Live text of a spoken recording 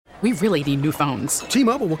We really need new phones.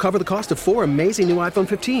 T-Mobile will cover the cost of 4 amazing new iPhone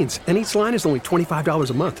 15s, and each line is only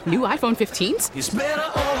 $25 a month. New iPhone 15s? It's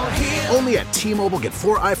better over here. Only at T-Mobile, get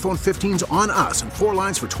 4 iPhone 15s on us and 4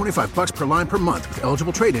 lines for $25 per line per month with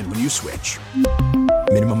eligible trade-in when you switch.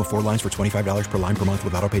 Minimum of 4 lines for $25 per line per month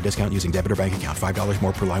with autopay discount using debit or bank account. $5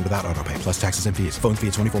 more per line without autopay, plus taxes and fees. Phone fee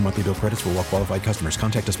at 24 monthly bill credits for well-qualified customers.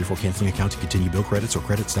 Contact us before canceling account to continue bill credits or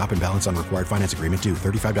credit stop and balance on required finance agreement due.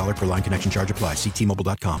 $35 per line connection charge applies. See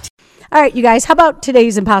T-Mobile.com. All right, you guys, how about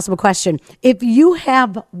today's impossible question? If you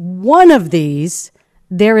have one of these,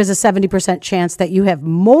 there is a 70% chance that you have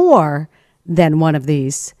more than one of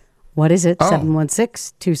these. What is it?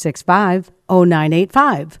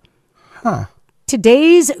 716-265-0985. Huh.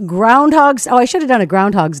 Today's Groundhog's... Oh, I should have done a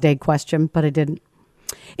Groundhog's Day question, but I didn't.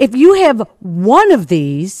 If you have one of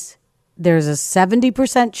these, there's a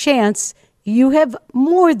 70% chance you have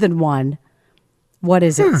more than one. What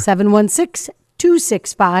is it?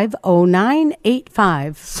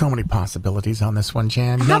 716-265-0985. So many possibilities on this one,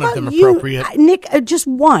 Jan. How None of about them you, appropriate. Nick, just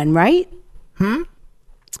one, right?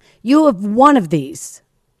 You have one of these.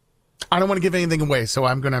 I don't want to give anything away, so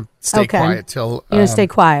I'm going to stay Okay. quiet till... You're going to stay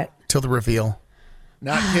quiet. Till the reveal.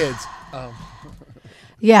 Not kids.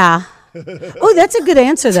 Yeah. Oh, that's a good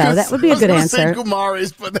answer, though. That would be a good I was answer. gonna say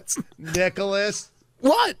Gumaris, but that's... Nicholas.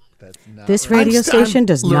 What? That's not This right. radio station I'm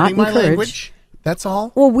does not learning my encourage. language. That's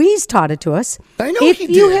all. Well, Weeze taught it to us. I know if he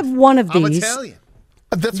you did. have one of I'm these, Italian.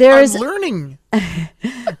 That's There's- I'm learning.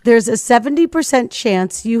 there's a 70%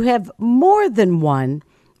 chance you have more than one.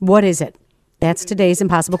 What is it? That's today's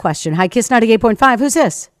impossible question. Hi, Kiss 98.5. Who's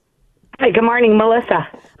this? Hi, good morning, Melissa.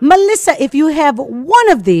 Melissa, if you have one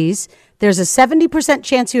of these, there's a 70%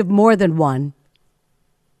 chance you have more than one.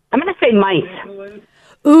 I'm going to say mice.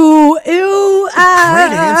 Ooh,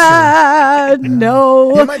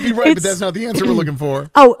 no. You might be right, but It's- that's not the answer we're looking for.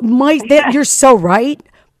 Oh, mice, you're so right.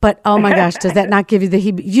 But, oh my gosh, does that not give you the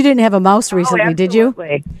you didn't have a mouse recently, did you?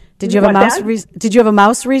 Absolutely. Did you have a What's mouse? that? Did you have a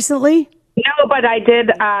mouse recently? No, but I did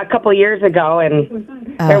a couple years ago,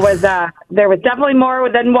 and there was definitely more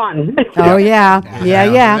than one. Oh, yeah.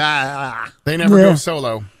 Yeah. They never go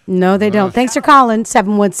solo. No, they don't. Thanks for calling.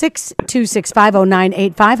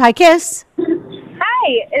 716-265-0985. Hi, Kiss.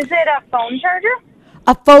 Hi, is it a phone charger?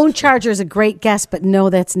 A phone charger is a great guess, but no,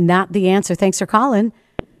 that's not the answer. Thanks for calling.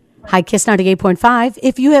 Hi, Kiss 98.5.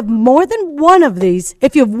 If you have more than one of these,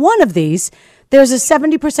 there's a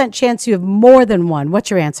 70% chance you have more than one. What's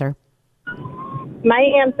your answer? My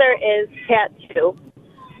answer is tattoo.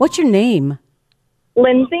 What's your name?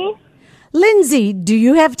 Lindsay? Lindsay, do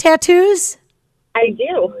you have tattoos? I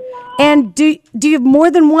do. And do you have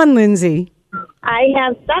more than one, Lindsay? I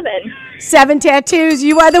have 7. 7 tattoos.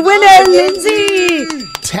 You are the winner, Lindsay.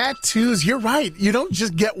 Tattoos, you're right. You don't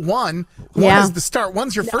just get one. One Yeah. is the start.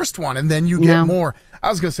 One's your first one, and then you get more. I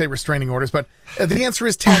was going to say restraining orders, but the answer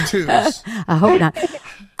is tattoos. I hope not.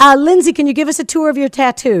 Lindsay, can you give us a tour of your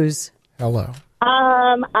tattoos? Hello.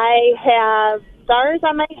 I have stars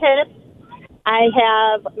on my hips. I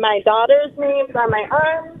have my daughter's names on my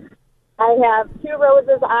arms. I have 2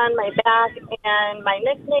 roses on my back and my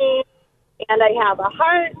nickname. And I have a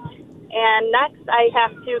heart. And next, I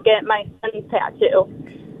have to get my son's tattoo.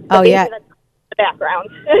 Oh, yeah. That's the background.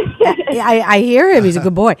 I hear him. He's a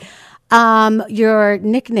good boy. Your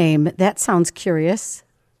nickname, that sounds curious.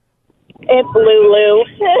 It's Lulu.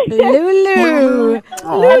 Lulu.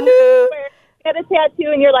 Lulu. Get a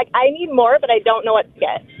tattoo, and you're like, I need more, but I don't know what to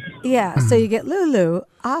get. Yeah, so you get Lulu.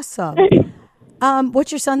 Awesome.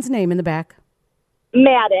 What's your son's name in the back?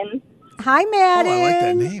 Madden. Hi, Madden. Oh, I like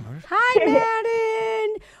that name. Hi,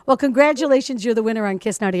 Madden. Well, congratulations. You're the winner on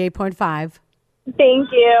Kiss 98.5. Thank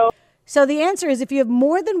you. So the answer is if you have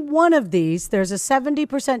more than one of these, there's a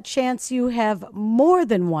 70% chance you have more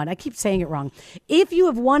than one. I keep saying it wrong. If you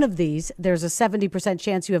have one of these, there's a 70%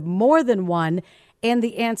 chance you have more than one. And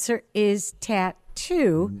the answer is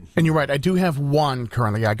tattoo. And you're right. I do have one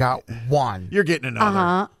currently. I got one. You're getting another.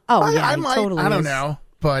 Uh-huh. Oh, yeah, I he might. totally I don't is. know.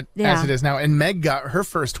 But Yeah. as it is now. And Meg got her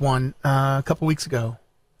first one a couple weeks ago.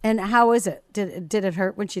 And how is it? Did it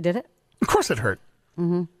hurt when she did it? Of course it hurt.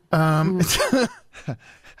 Mm-hmm.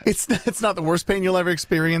 It's not the worst pain you'll ever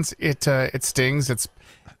experience. It stings. It's,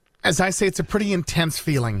 as I say, it's a pretty intense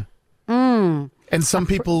feeling. And some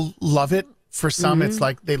people love it. For some, it's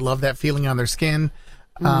like they love that feeling on their skin.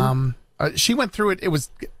 She went through it. It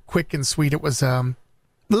was quick and sweet. It was a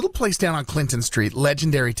little place down on Clinton Street,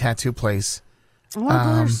 legendary tattoo place.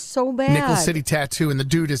 Oh, they're so bad. Nickel City Tattoo, and the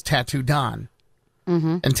dude is Tattoo Don.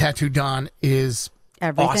 And Tattoo Don is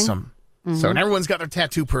Everything? awesome. So, and everyone's got their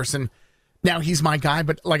tattoo person. Now he's my guy,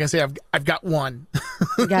 but like I say, I've got one.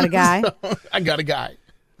 You got a guy? I got a guy.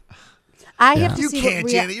 I have to You see can't,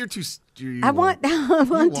 what Janet. You're too. You I want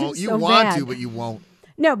won't. to You so want bad. to, but you won't.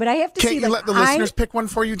 No, but I have to Can't see. you let the listeners pick one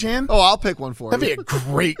for you, Jan? Oh, I'll pick one for That'd be you. a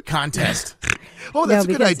great contest. Oh, that's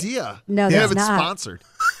No, a good because- idea. No, You that's have it not. sponsored.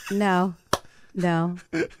 No.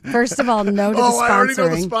 First of all, no to the Oh, I already know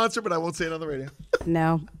the sponsoring. sponsor, but I won't say it on the radio.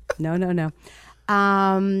 No.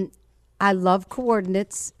 I love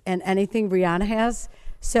coordinates and anything Rihanna has.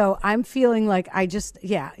 So I'm feeling like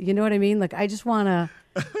you know what I mean? Like I just want to,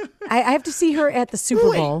 I have to see her at the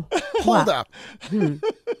Super Bowl. Hold What? up.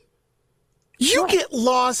 You get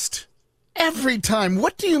lost every time.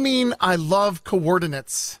 What do you mean I love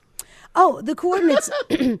coordinates? Oh, the coordinates.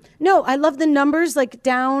 No, I love the numbers like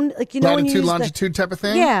down, like, you know, when you Latitude, use longitude type of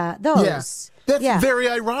thing? Yeah, those. Yeah. That's Yeah. very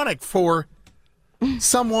ironic for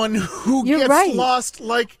someone who You're gets right. lost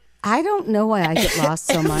like I don't know why I get lost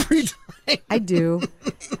so much. every time. I do.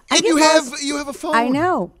 I And get lost. you have a phone. I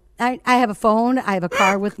know. I have a phone. I have a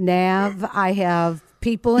car with nav. I have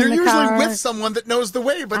people in You're the usually car. with someone that knows the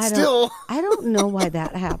way, but I don't- still. I don't know why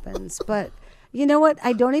that happens, but you know what?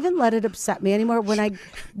 I don't even let it upset me anymore.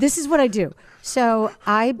 This is what I do. So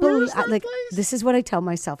I believe, this is what I tell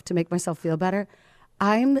myself to make myself feel better.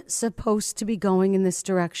 I'm supposed to be going in this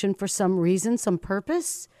direction for some reason, some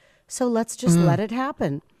purpose. So let's just let it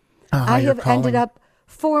happen. I you're have ended calling. up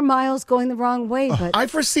 4 miles going the wrong way, but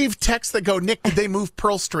I've received texts that go, Nick, did they move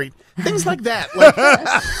Pearl Street? Things like that. Like,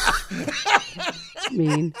 that's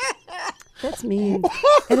mean. That's mean.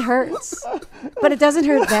 It hurts, but it doesn't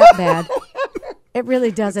hurt that bad. It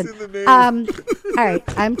really doesn't. All right,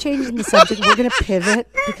 I'm changing the subject. We're going to pivot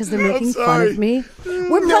because they're making fun of me.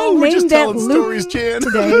 We're playing we're Name just That telling Luke stories, Jan.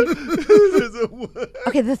 today.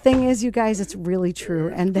 Okay, the thing is, you guys, it's really true,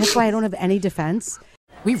 and that's why I don't have any defense.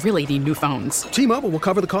 We really need new phones. T-Mobile will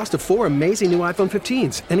cover the cost of 4 amazing new iPhone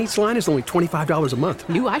 15s, and each line is only $25 a month.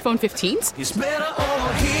 New iPhone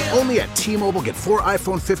 15s? Only at T-Mobile, get 4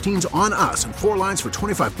 iPhone 15s on us and 4 lines for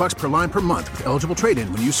 $25 per line per month with eligible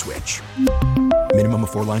trade-in when you switch. Minimum of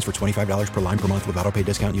 4 lines for $25 per line per month with autopay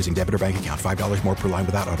discount using debit or bank account. $5 more per line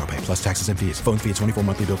without autopay, plus taxes and fees. Phone fee at 24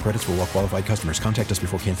 monthly bill credits for well-qualified customers. Contact us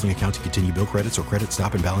before canceling account to continue bill credits or credit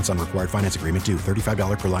stop and balance on required finance agreement due.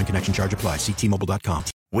 $35 per line connection charge applies. See T-Mobile.com.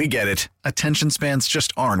 We get it. Attention spans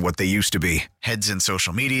just aren't what they used to be. Heads in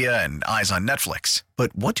social media and eyes on Netflix.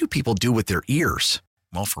 But what do people do with their ears?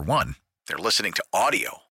 Well, for one, they're listening to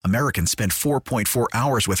audio. Americans spend 4.4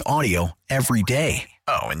 hours with audio every day.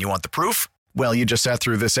 Oh, and you want the proof? Well, you just sat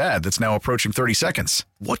through this ad that's now approaching 30 seconds.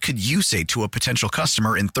 What could you say to a potential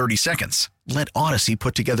customer in 30 seconds? Let Odyssey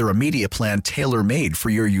put together a media plan tailor-made for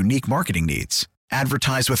your unique marketing needs.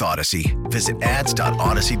 Advertise with Odyssey. Visit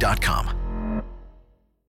ads.odyssey.com.